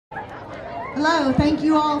Hello, thank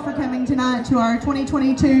you all for coming tonight to our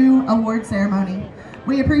 2022 award ceremony.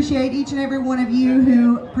 We appreciate each and every one of you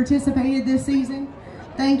who participated this season.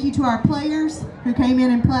 Thank you to our players who came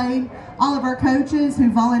in and played, all of our coaches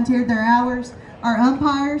who volunteered their hours, our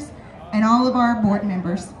umpires, and all of our board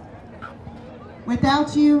members.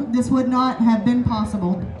 Without you, this would not have been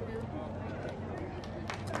possible.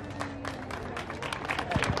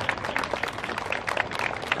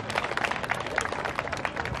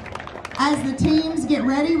 As the teams get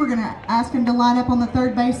ready, we're going to ask them to line up on the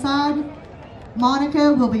third base side.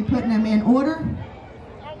 Monica will be putting them in order.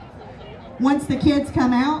 Once the kids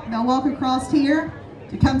come out, they'll walk across here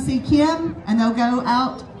to come see Kim, and they'll go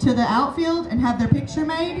out to the outfield and have their picture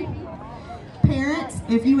made. Parents,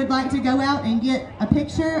 if you would like to go out and get a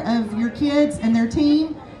picture of your kids and their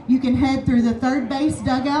team, you can head through the third base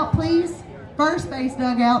dugout, please. First base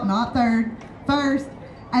dugout, not third, first,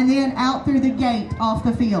 and then out through the gate off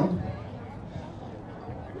the field.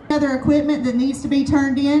 Other equipment that needs to be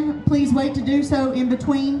turned in, please wait to do so in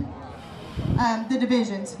between the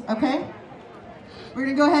divisions, okay? We're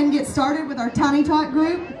gonna go ahead and get started with our Tiny Tot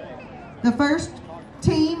group. The first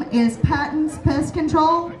team is Patton's Pest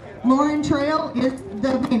Control. Lauren Trail is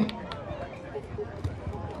the winner.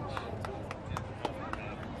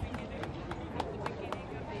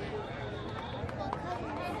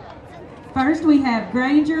 First we have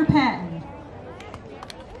Granger Patton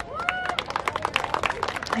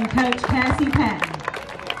and Coach Cassie Patton.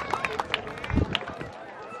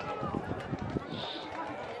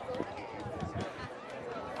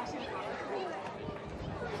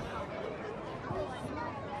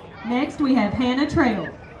 Next we have Hannah Trail.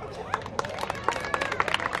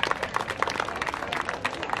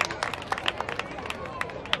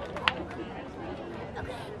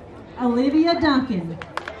 Olivia Duncan.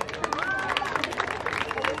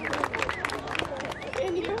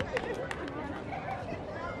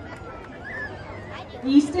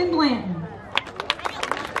 Easton Blanton.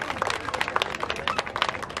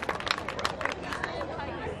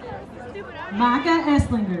 Micah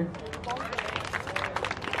Esslinger.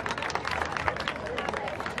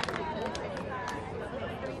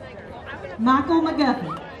 Michael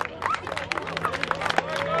McGuffin.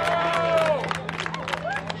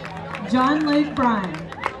 John Luke Bryan.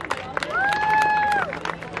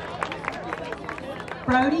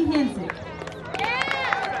 Brody Hensick.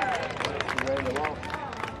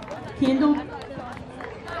 Kendall.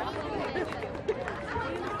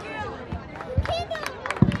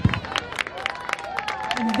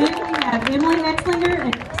 And then we have Emily Exlinger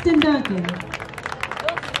and Kristen Duncan.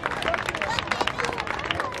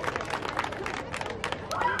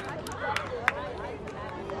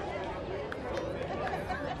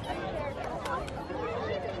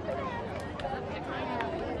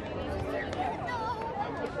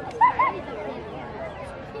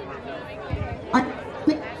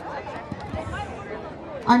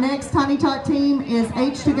 Our next Tiny Tot team is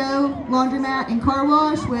H2Go Laundromat and Car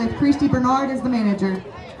Wash with Christy Bernard as the manager.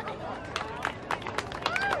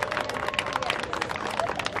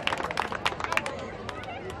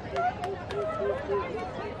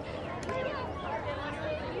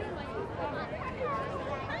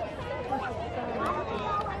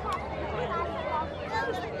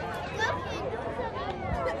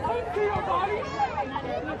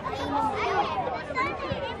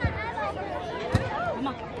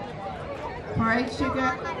 For H2Go,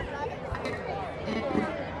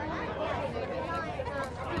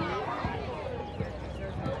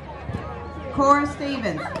 Cora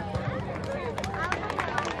Stevens.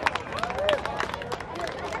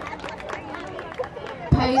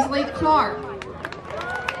 Paisley Clark.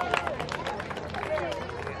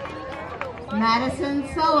 Madison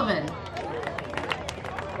Sullivan.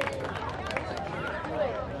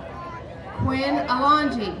 Quinn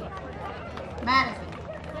Alonji. Madison.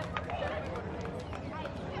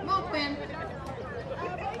 Quinn.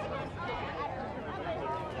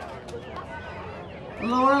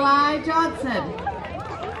 Lorelei Johnson.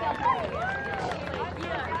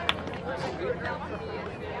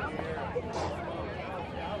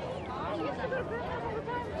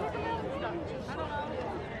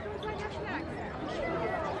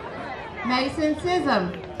 Mason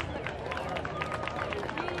Sism.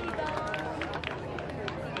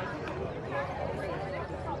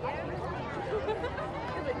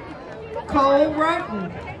 Cole Roten.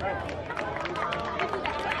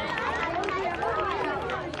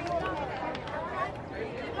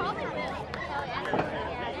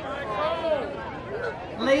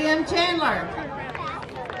 Liam Chandler.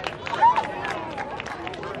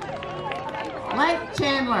 Lake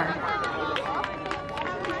Chandler.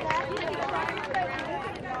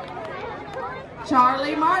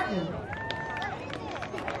 Charlie Martin.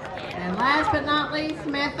 And last but not least,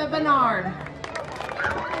 Samantha Bernard.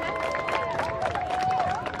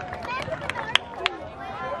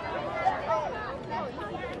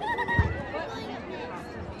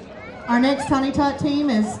 Our next Tiny Tot team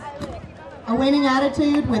is a winning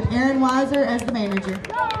attitude with Aaron Weiser as the manager.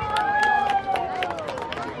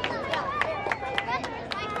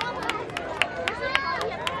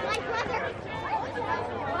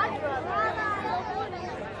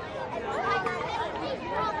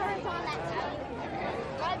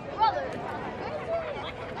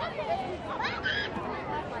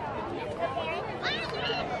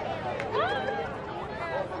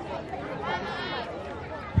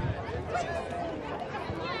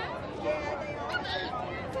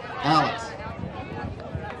 Alex.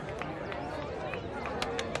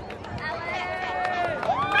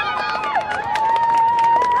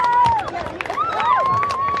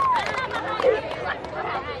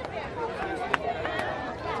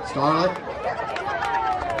 Starlet.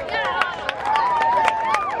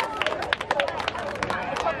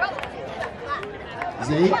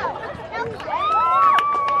 Zeke.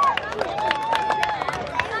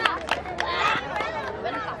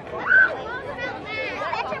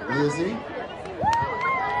 Lizzie.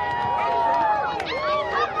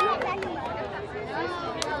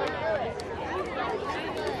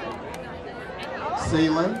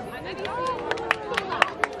 Ceylon.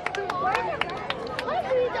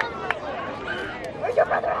 Where's your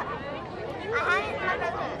brother at? I haven't my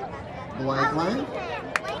brother. Blakeland.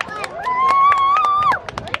 Where's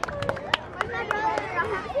my brother? I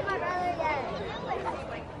haven't seen my brother yet.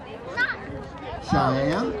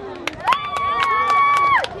 Cheyenne.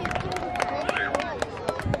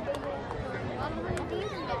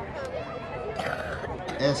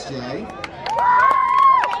 SJ.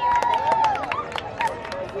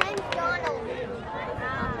 His name's Donald.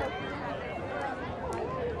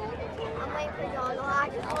 I'm waiting for Donald. I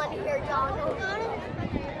just want to hear Donald.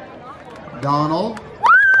 Donald.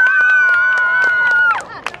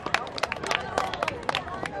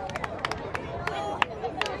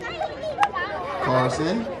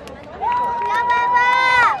 Carson.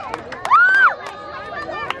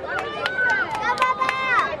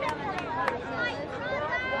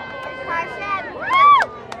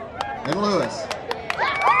 And Lewis.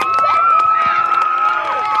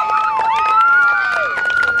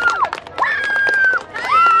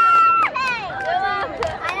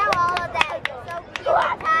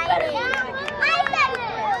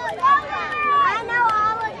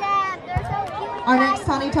 Our next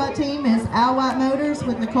Tiny Tot team is Al White Motors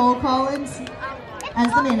with Nicole Collins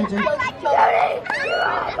as the manager.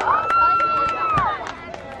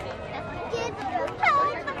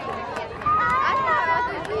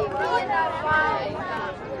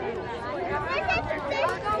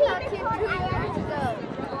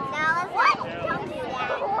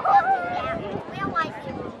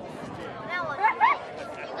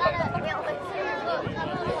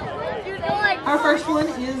 Our first one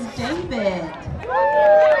is David.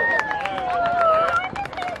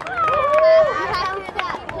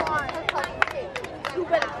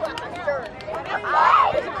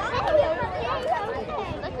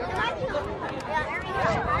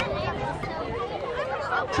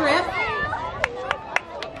 Trip.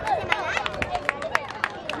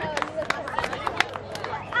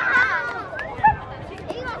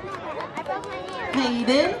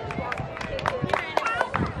 Hayden.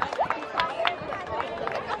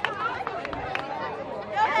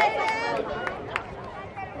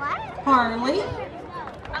 Harley.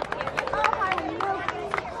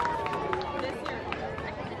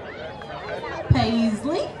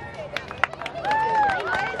 Paisley.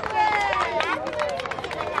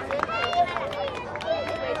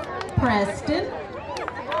 Preston.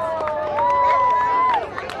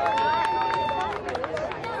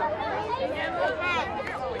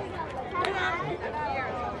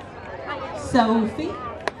 Sophie.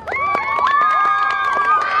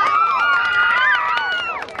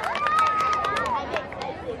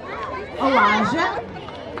 Elijah.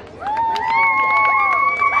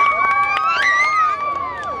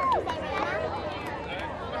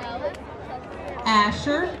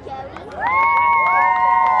 Asher.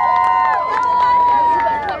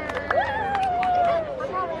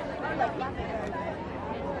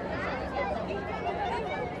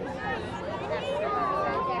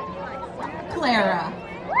 Clara.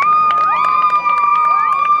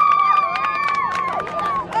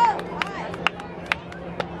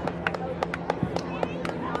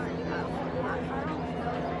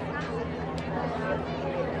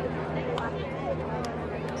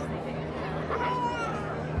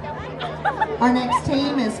 Our next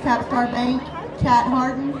team is Capstar Bank, Kat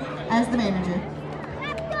Harden as the manager.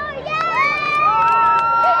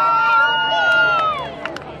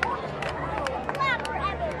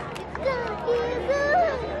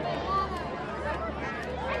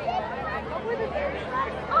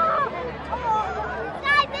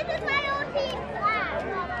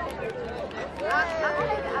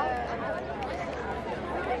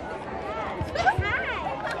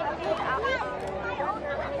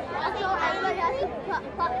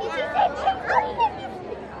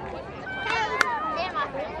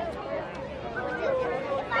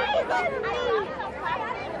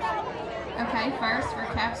 Okay, first for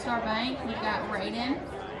Capstar Bank, we've got Raiden.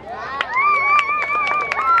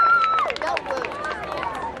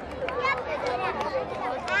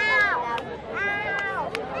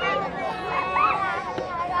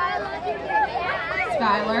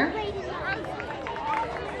 Skylar.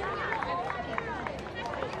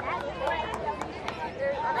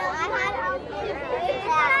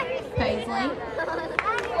 Paisley.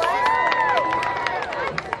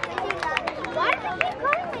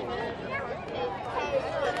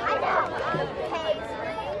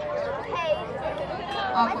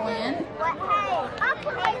 Aqualyn.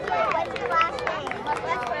 What's your last name?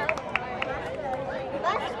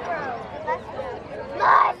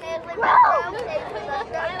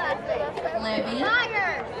 Levy.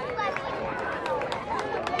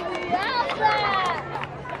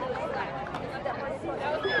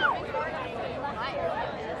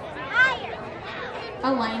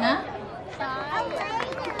 Elena.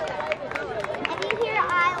 If you hear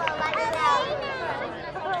Isla, let me know.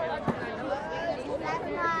 That's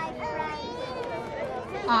my friend.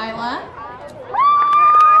 Isla.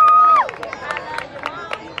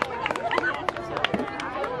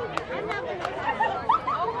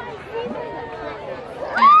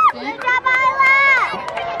 Ashton. Good job, Isla!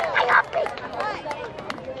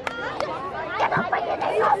 Get up, bring it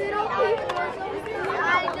in.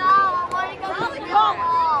 I know, I want to go to the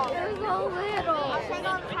ball. You're so little. I'll take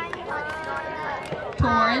all the tiny ones.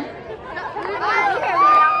 Torin. I'm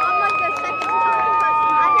like the second person.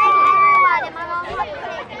 I take everyone, and my mom wants to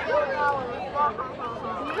take you.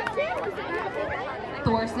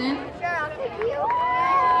 Thorson. Sure, I'll take you.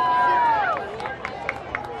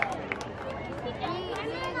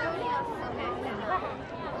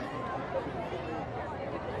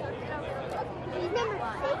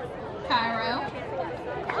 Cairo.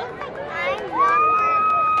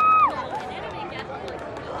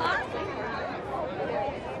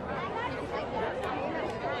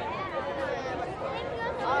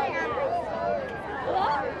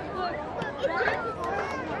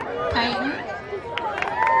 Peyton.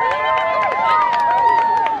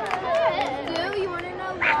 You want to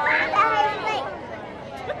know why?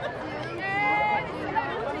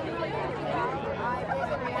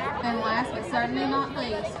 And last but certainly not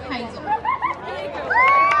least, Hazel.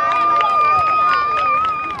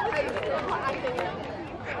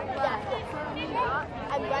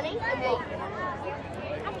 I'm running.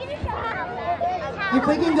 If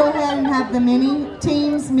we can go ahead and have the mini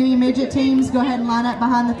teams, mini midget teams, go ahead and line up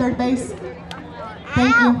behind the third base.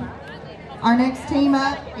 Thank you. Our next team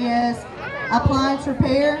up is Appliance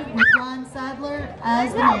Repair with Ryan Sadler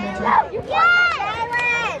as the manager.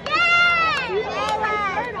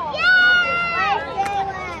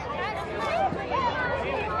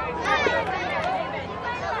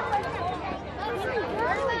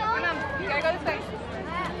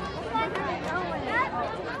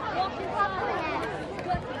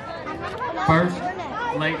 First,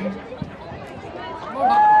 Layton.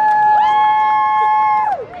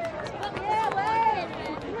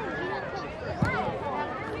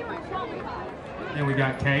 Then we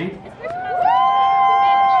got Kate.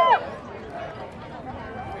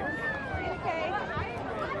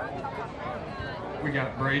 We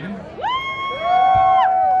got Braden.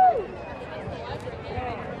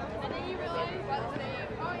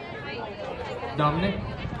 Dominic.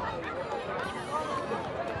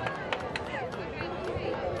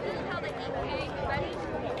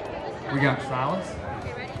 We got Silas.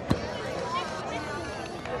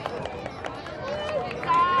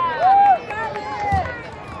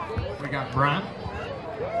 We got Brian.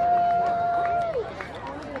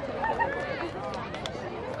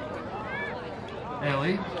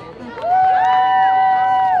 Ellie.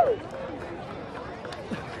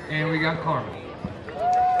 And we got Carmen.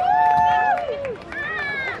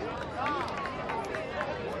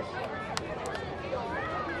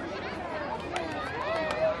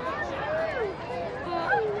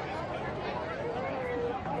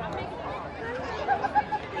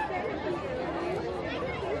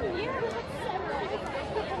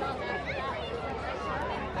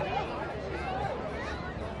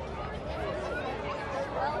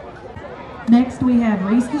 Next, we have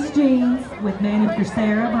Reese's Jeans with manager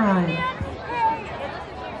Sarah Bryan.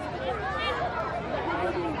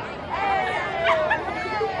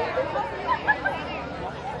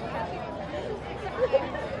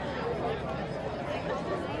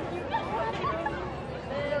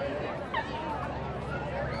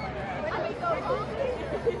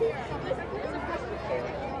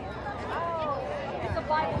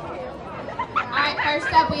 Alright,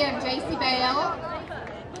 first up we have JC Bell.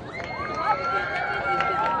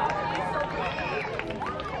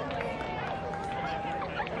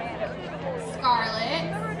 Scarlett.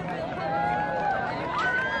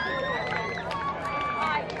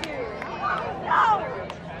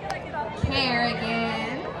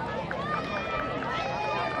 Kerrigan.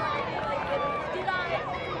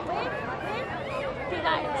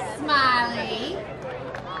 Smiley.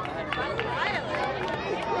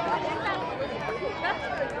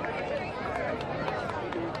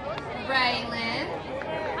 Raylan.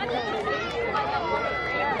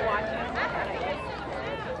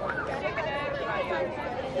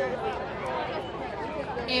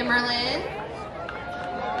 Emerlyn.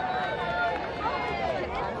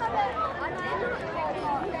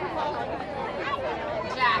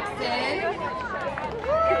 Jackson.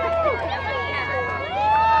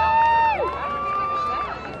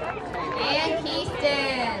 And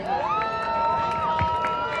Keyston.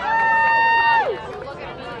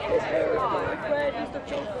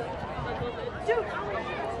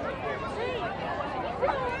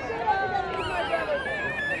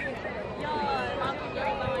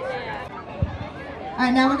 All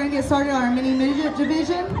right, now we're going to get started on our mini midget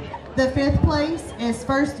division. The 5th place is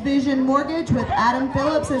First Vision Mortgage with Adam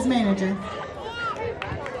Phillips as manager.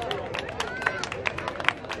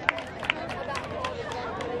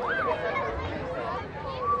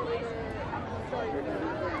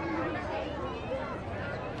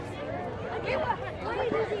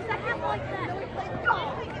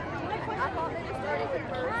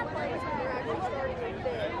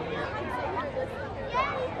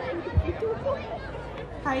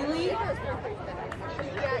 Kylie.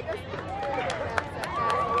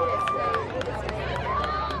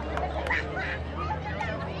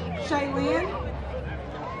 Shaylin.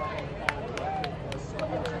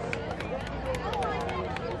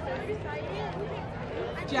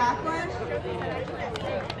 Jacqueline.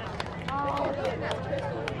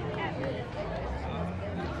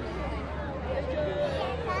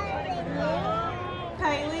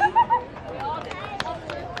 Kaylee.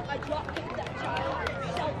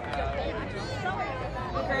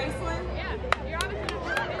 Graceland.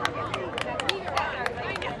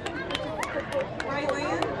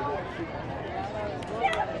 Raylan.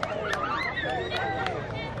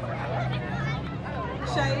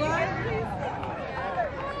 Shayla.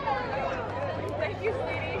 Thank you,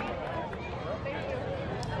 sweetie.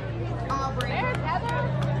 Aubrey. There's Heather.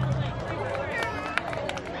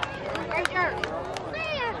 There's yours.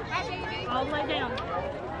 All the way down.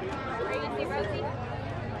 Are you going to see Rosie?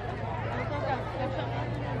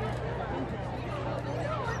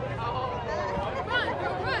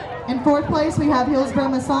 In 4th place, we have Hillsborough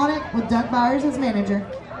Masonic with Doug Byers as manager.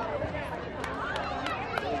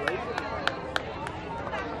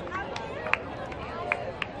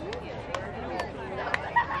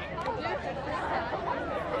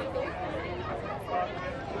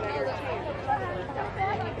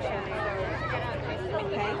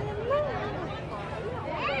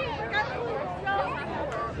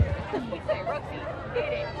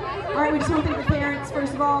 All right, we just want to thank the parents,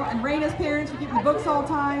 first of all, and Raina's parents for keeping the books all the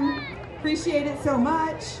time. Appreciate it so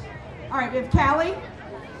much. All right, we have Callie.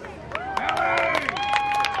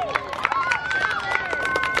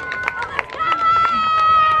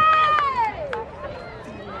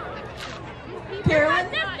 Carolyn.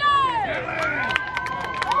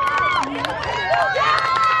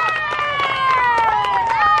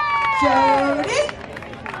 Jody.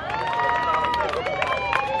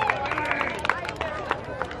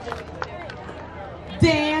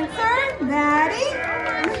 Dancer, Maddie.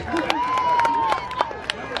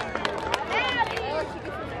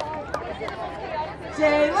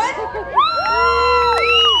 Jalen.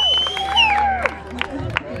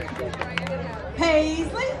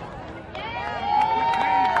 Paisley.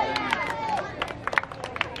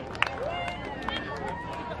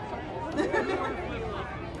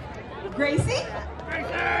 Gracie.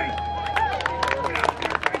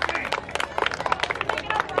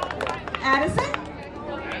 Addison.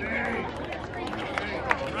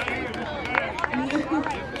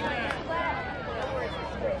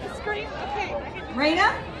 Raina.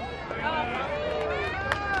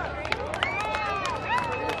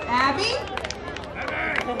 Abby.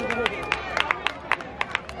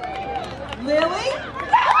 Lily.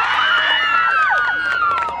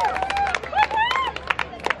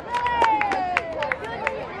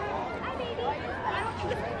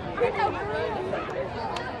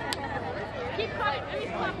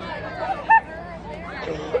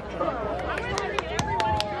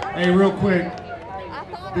 Hey, real quick,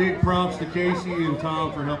 big props to Casey and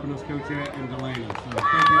Tom for helping us coach at and Delaney. So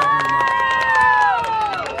thank you all very much.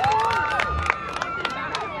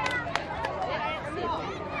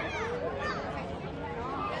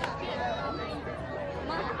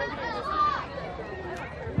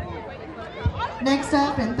 Next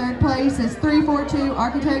up in third place is 342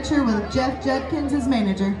 Architecture with Jeff Judkins as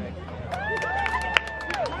manager.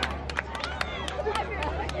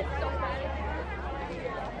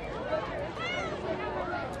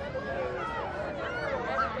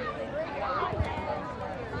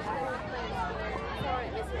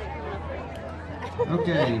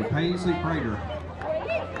 Okay, Paisley Prater.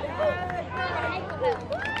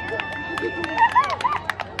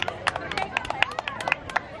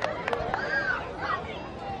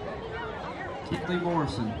 Kitley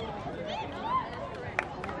Morrison.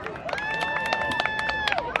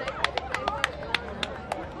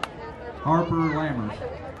 Harper Lammers.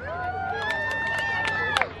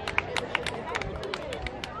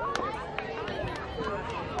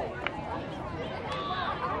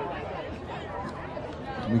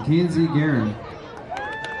 Mackenzie Guerin.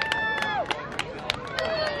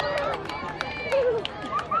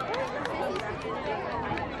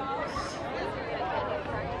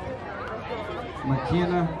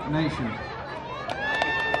 McKenna Nation.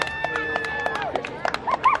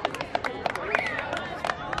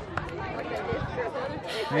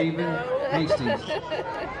 Haven Hastings.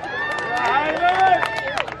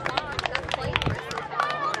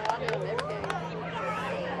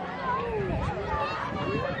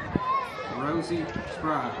 Rosie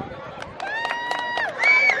Spry.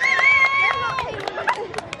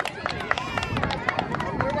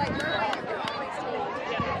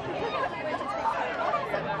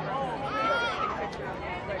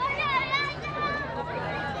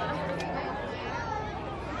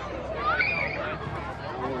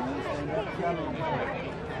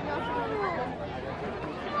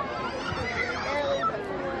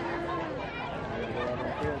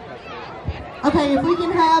 Okay, if we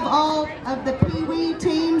can have all of the Pee Wee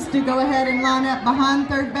teams to go ahead and line up behind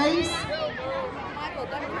third base.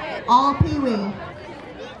 All Pee Wee.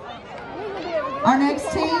 Our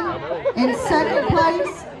next team in second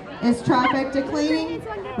place is Trifecta Cleaning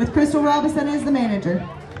with Crystal Robinson as the manager.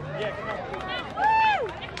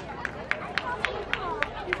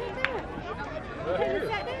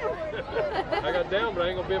 I got down, but I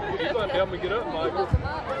ain't gonna be able to. You gotta help me get up, Michael.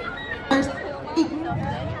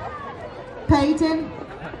 Peyton.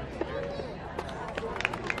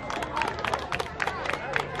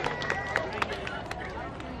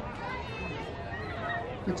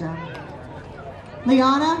 Good job.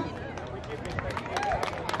 Liana.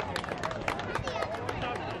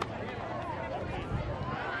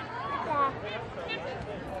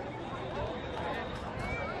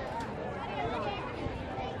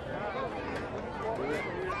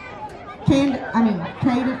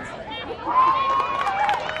 Cadence.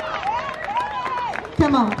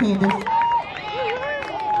 Come on, Candace.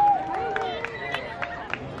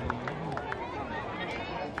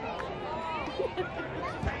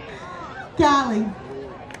 Callie.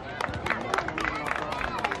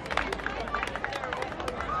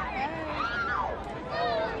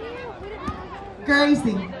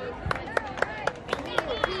 Gracie.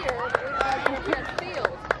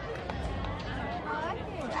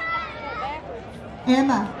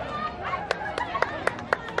 Emma.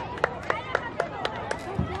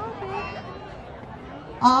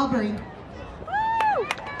 Aubrey.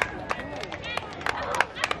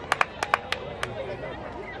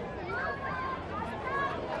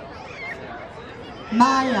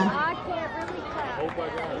 Maya. I can't really clap. Hope I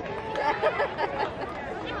got it.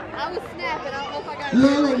 I was snapping. I don't know if I got it.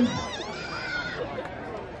 Lily.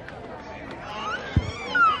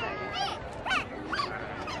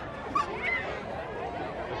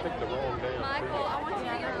 I picked the wrong damn Michael, I want you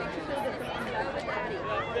to get your picture of the show with Daddy.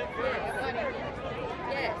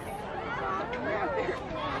 Yes.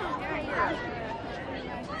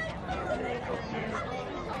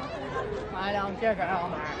 I don't check it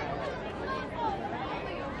out.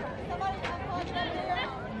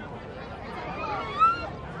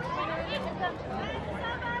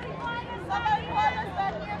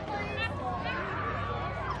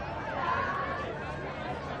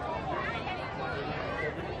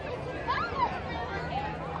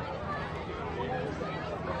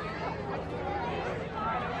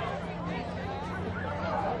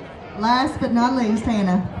 Last but not least,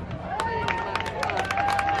 Hannah.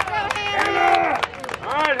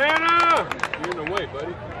 All right, Hannah. You're in the way,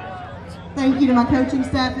 buddy. Thank you to my coaching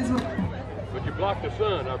staff as well. But you blocked the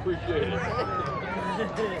sun. I appreciate it.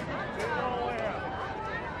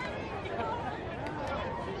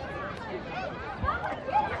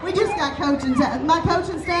 We just got coaching staff. My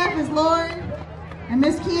coaching staff is Lauren and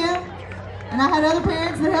Miss Kim, and I had other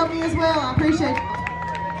parents that helped me as well. I appreciate it.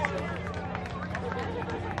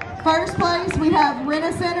 First place, we have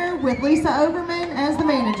Rena Center with Lisa Overman as the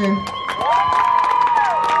manager.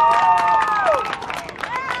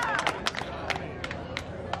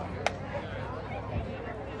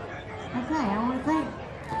 Okay, I want to thank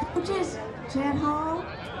coaches Chad Hall,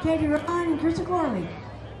 Katie Ryan, and Krista Corley.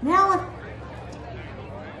 Now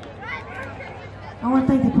I want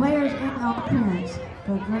to thank the players and all parents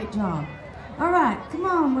for a great job. All right, come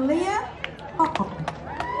on, Malia. Oh.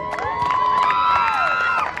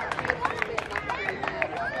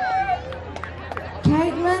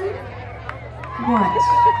 Caitlin, what?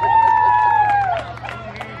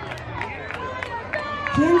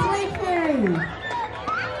 Kinsley Ferry.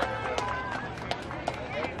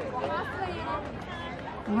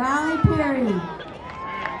 Riley Perry.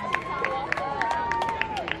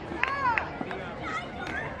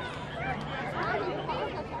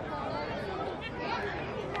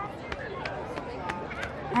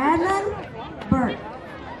 Adlin Burt.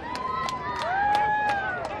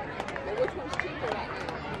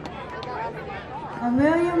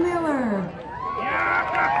 Amelia Miller.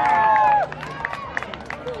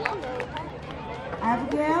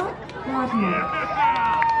 Abigail Gardner.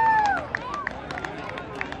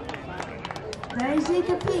 Daisy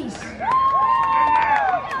Capice.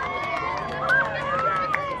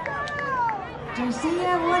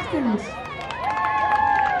 Josiah Watkins.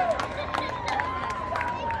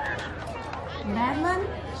 Madeline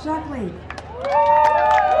Shockley.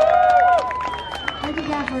 Thank you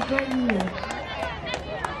guys for a great year.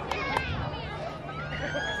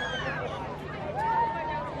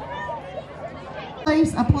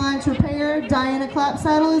 Place Appliance Repair, Diana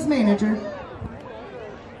Clapsaddle is manager.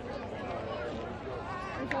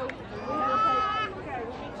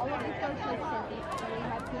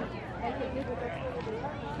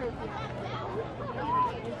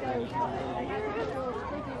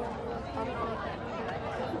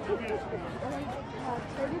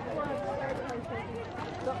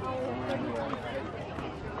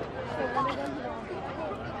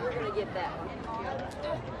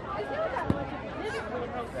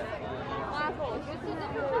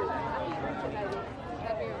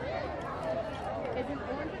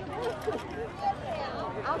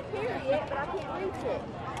 I'll carry it, but I can't reach it.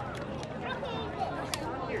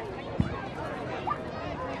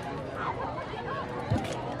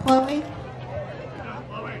 Chloe.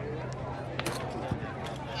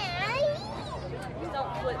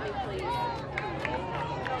 Don't flip me, please.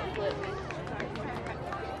 Don't flip me.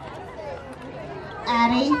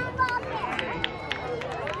 Addie.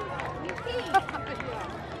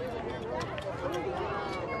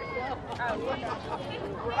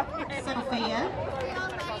 Sophia.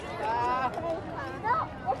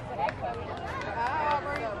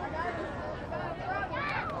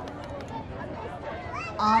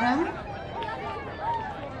 Autumn.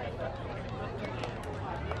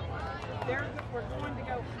 We're going to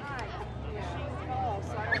go high. She's tall,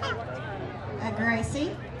 so I don't know what time. Gracie.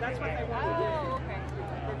 That's what they want to do. Oh, okay.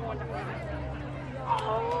 We're going to high.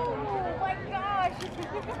 Oh my gosh.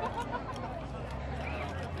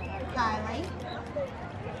 Kylie.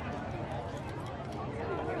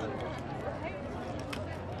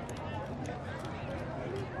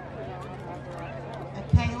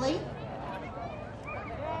 Kaylee.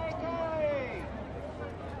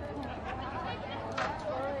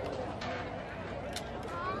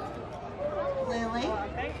 Lily.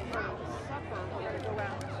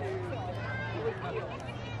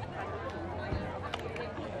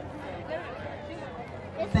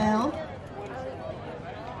 Belle.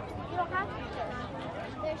 You don't have to.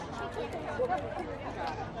 There's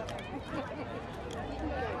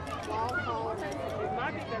It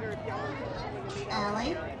might be better if y'all were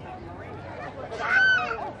Allie.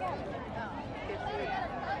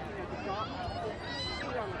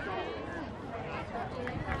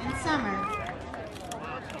 And Summer.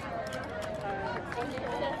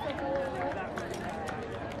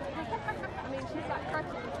 I mean, she's got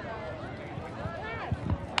crutches.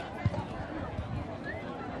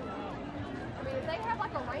 I mean, if they have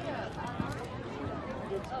like a ramp.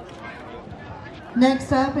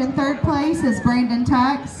 Next up in third place is Brandon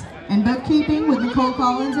Tax and bookkeeping with Nicole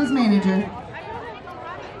Collins as manager.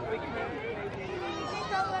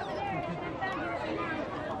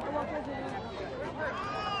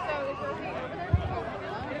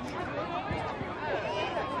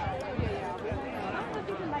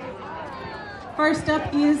 First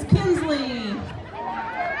up is Kinsley.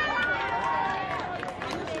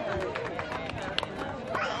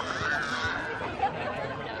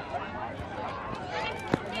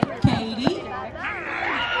 Katie.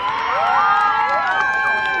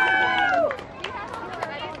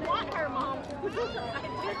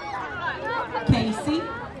 Casey.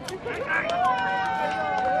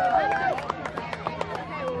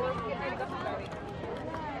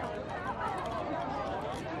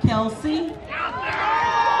 Kelsey.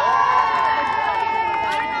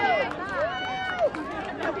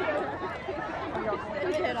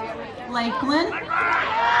 Lakeland.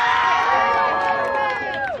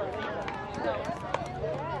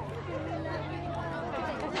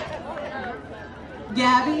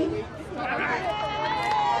 Gabby.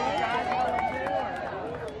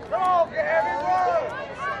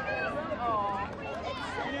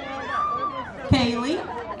 Kaylee.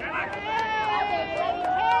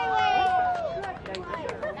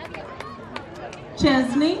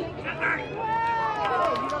 Chesney.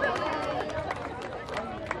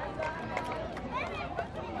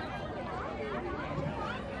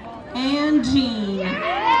 And Jean.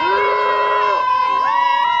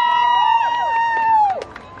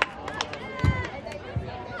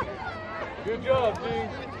 Good job, Jean.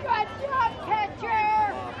 Good job, catcher.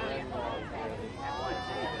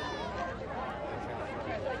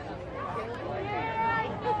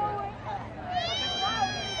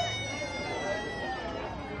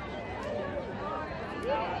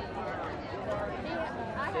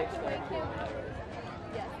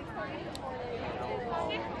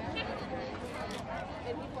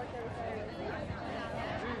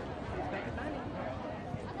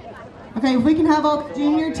 Okay, if we can have all the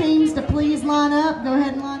junior teams to please line up. Go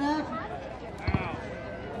ahead and line up.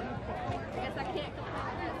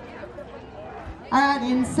 All right,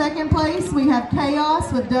 in second place, we have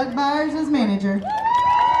Chaos with Doug Byers as manager.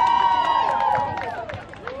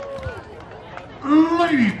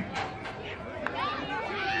 Lady.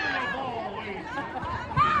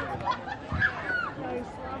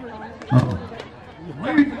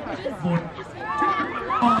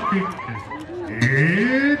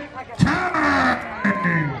 It's time!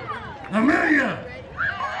 Amelia!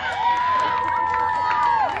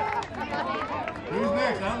 Who's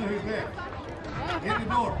next? I don't know who's next. Get the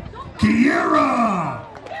door. Kiera!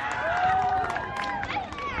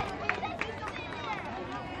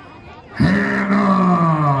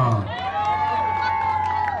 Hannah!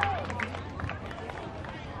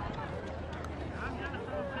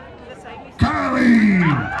 Kylie!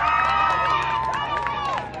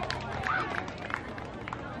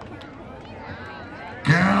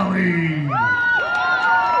 Callie!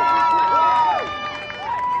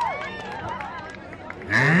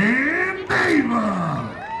 And Ava!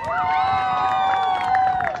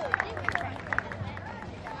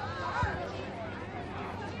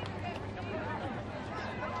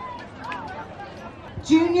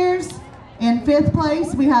 Juniors, in fifth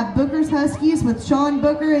place, we have Booker's Huskies with Sean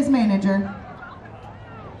Booker as manager.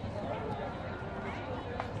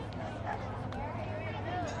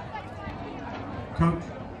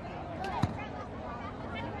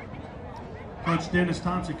 Coach Dennis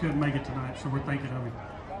Thompson couldn't make it tonight, so we're thinking of him.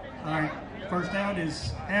 All right, first out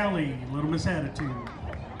is Allie, Little Miss Attitude.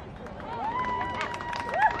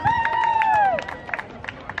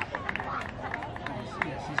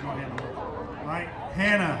 Yeah, she's going to handle it. All right,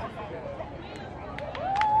 Hannah.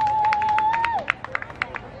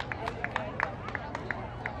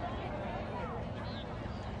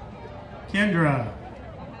 Kendra.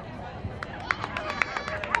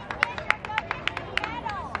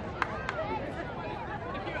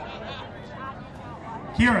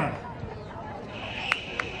 Kira.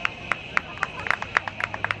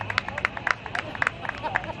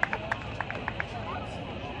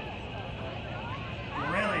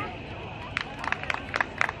 Really?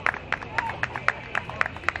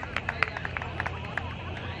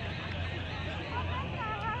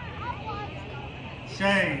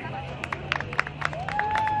 Shay.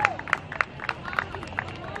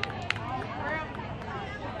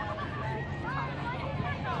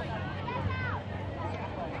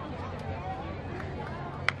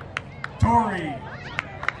 Tori.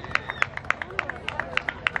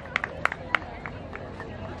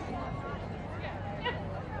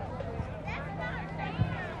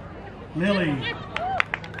 Lily.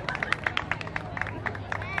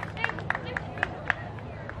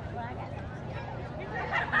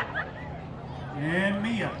 And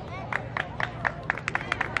Mia.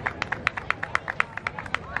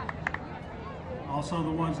 Also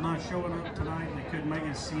the ones not showing up tonight, they couldn't make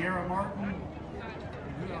it, Sierra Martin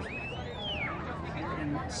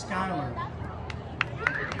and Skylar.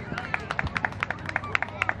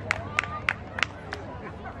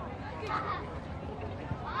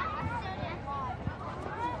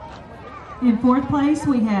 In fourth place,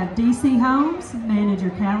 we have DC Homes, manager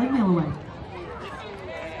Callie Milloway.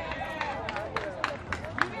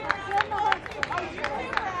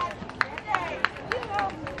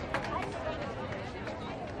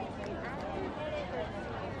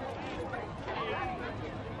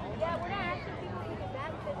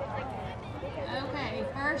 Okay,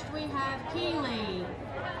 first we have Keeley,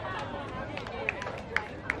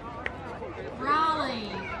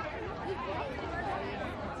 Raleigh,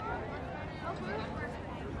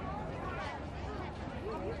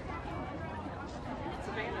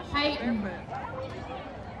 Peyton,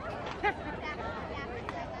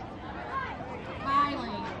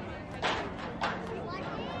 Kylie,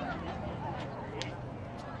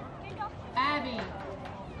 Abby,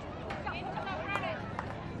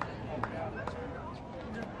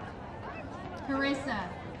 Carissa,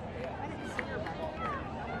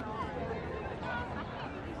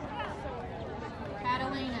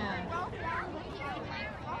 Catalina,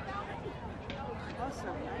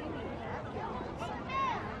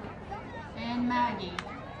 and Maggie.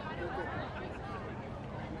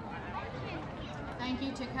 Thank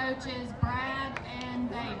you to coaches Brad and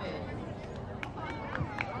David.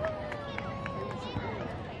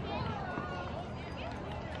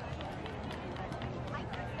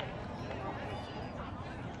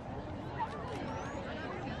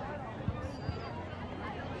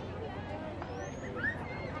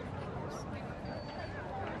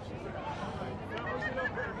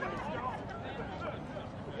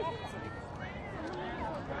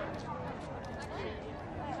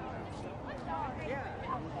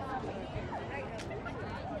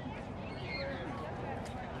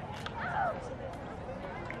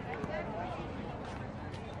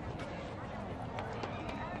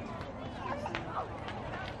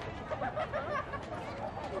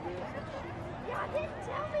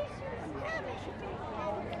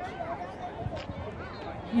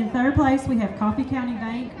 In third place, we have Coffee County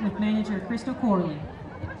Bank with manager Crystal Corley.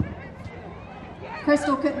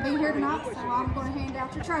 Crystal couldn't be here tonight, so I'm going to hand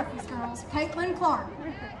out your trophies, girls. Caitlin Clark.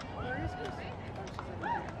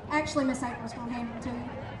 Actually, Miss April's going to hand them to you.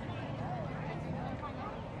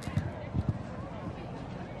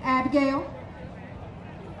 Abigail.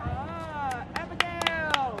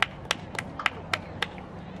 Abigail.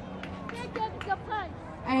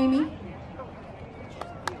 Amy.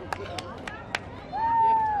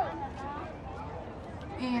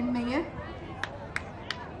 And Mia.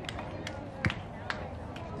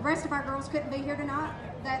 The rest of our girls couldn't be here tonight.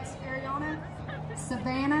 That's Ariana,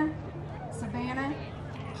 Savannah,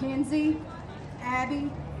 Kenzie,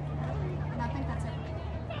 Abby, and I think that's it.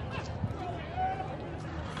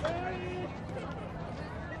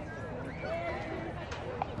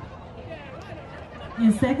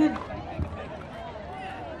 In second,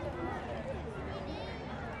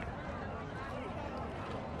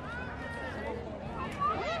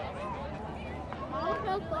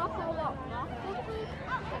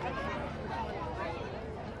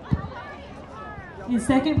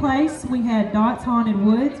 place, we had Dots Haunted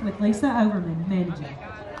Woods with Lisa Overman managing.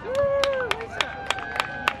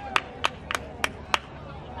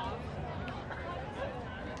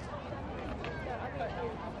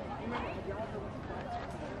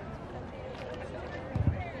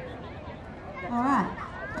 All right.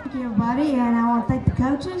 Thank you, everybody. And I want to thank the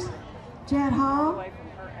coaches, Chad Hall,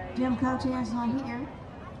 Jim Cochran's not here.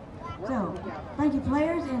 So, thank you,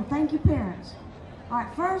 players, and thank you, parents. All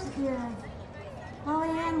right, first is Holly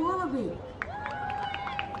Ann Willoughby.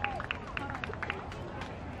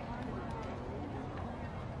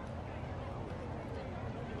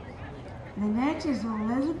 The next is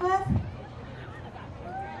Elizabeth.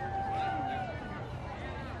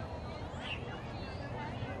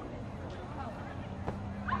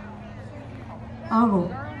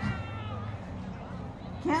 Ogle.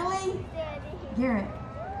 Kelly Garrett.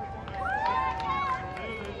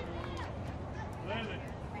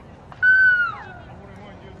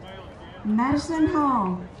 Madison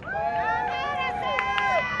Hall.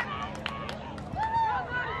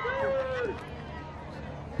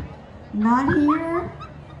 Not here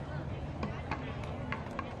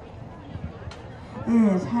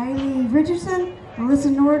is Haley Richardson,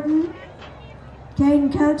 Alyssa Norton,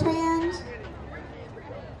 Caden Cotans,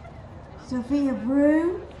 Sophia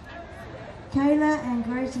Brew, Kayla and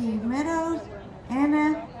Gracie Meadows,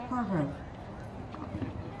 Anna Hargrove.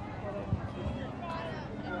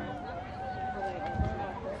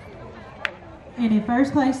 And in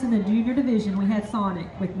first place in the junior division, we had Sonic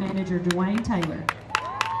with manager Dwayne Taylor.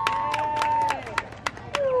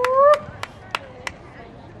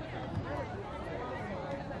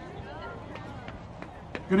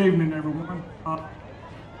 Good evening, everyone.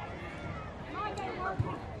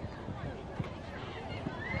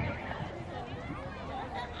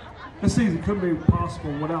 this season couldn't be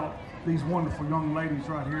possible without these wonderful young ladies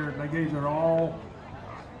right here. They gave their all,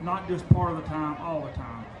 not just part of the time, all the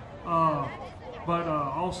time. But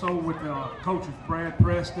also with coaches Brad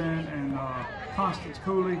Preston and Constance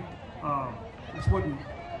Cooley, it just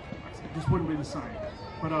wouldn't be the same.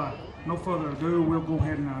 But no further ado, we'll go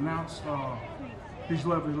ahead and announce these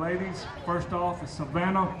lovely ladies. First off is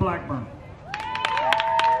Savannah Blackburn.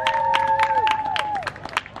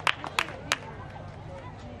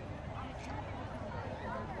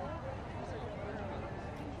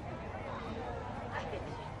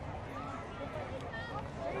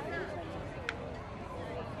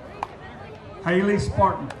 Haley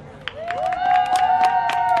Spartan.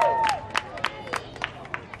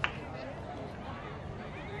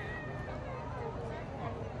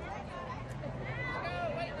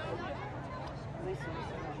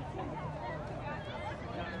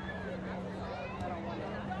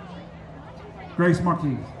 Grace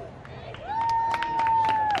Marquis.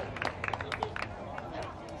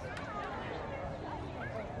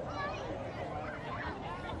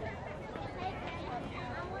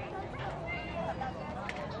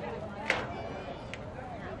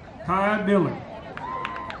 Kai Dillon.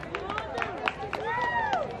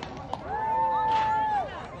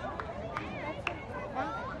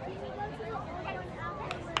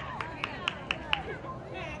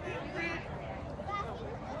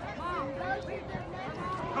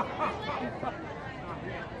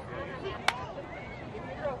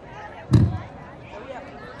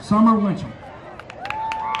 Summer Winchell.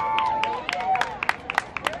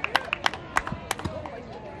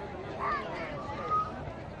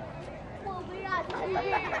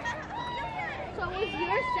 So what was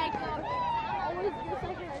your second? What was your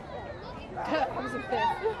second? I was a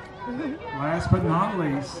fifth. Last but not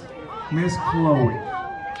least, Miss Chloe.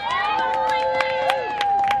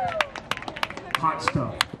 Hot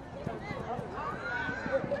stuff.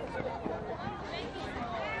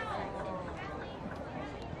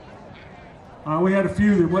 We had a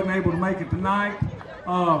few that wasn't able to make it tonight.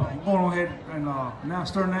 Going on ahead and announce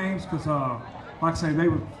their names because, like I say, they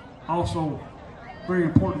were also very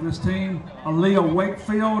important to this team. Aaliyah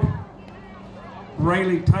Wakefield,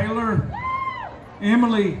 Rayleigh Taylor,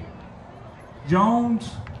 Emily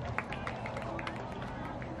Jones,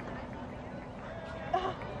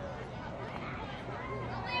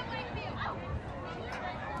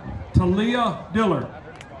 Talia Dillard.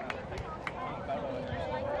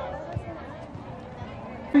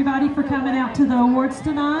 Everybody for coming out to the awards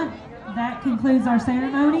tonight. That concludes our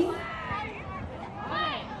ceremony.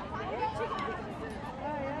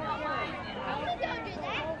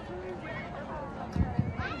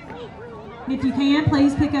 If you can,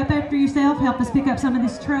 please pick up after yourself. Help us pick up some of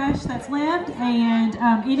this trash that's left. And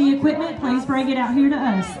any equipment, please bring it out here to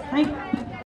us. Thank you.